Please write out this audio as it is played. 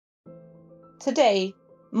Today,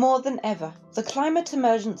 more than ever, the climate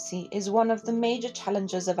emergency is one of the major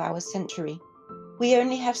challenges of our century. We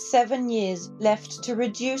only have 7 years left to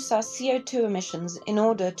reduce our CO2 emissions in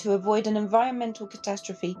order to avoid an environmental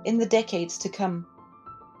catastrophe in the decades to come.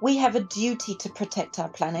 We have a duty to protect our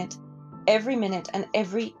planet. Every minute and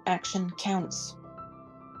every action counts.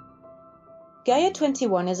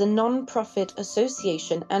 gaea21 is a non-profit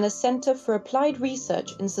association and a center for applied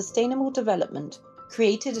research in sustainable development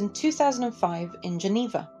created in 2005 in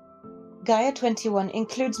Geneva. gaea21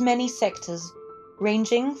 includes many sectors,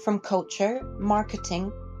 ranging from culture, marketing,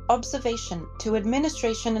 observation to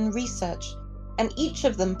administration and research, and each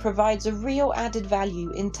of them provides a real added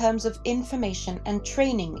value in terms of information and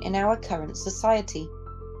training in our current society.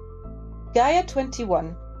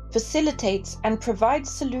 gaea21 facilitates and provides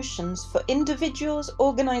solutions for individuals,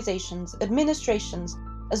 organizations, administrations,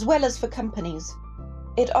 as well as for companies.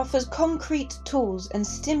 It offers concrete tools and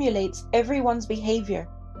stimulates everyone's behavior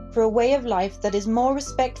for a way of life that is more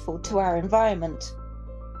respectful to our environment.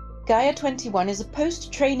 gaea21 is a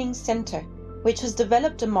post-training center which has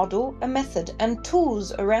developed a model, a method, and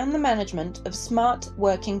tools around the management of smart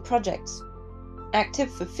working projects.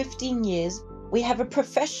 Active for 15 years, we have a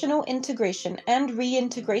professional integration and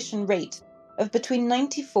reintegration rate of between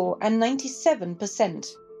 94 and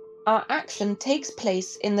 97%. Our action takes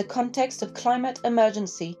place in the context of climate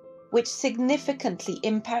emergency, which significantly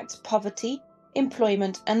impacts poverty,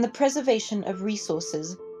 employment, and the preservation of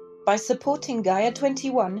resources. By supporting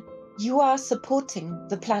gaea21, you are supporting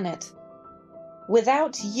the planet.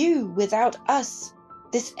 Without you, without us,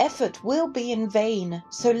 this effort will be in vain,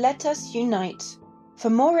 so let us unite.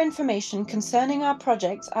 For more information concerning our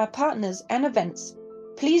projects, our partners, and events,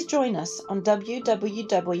 please join us on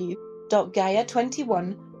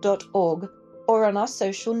www.gaea21.org or on our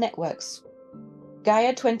social networks.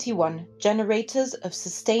 gaea21, Generators of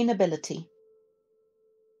Sustainability.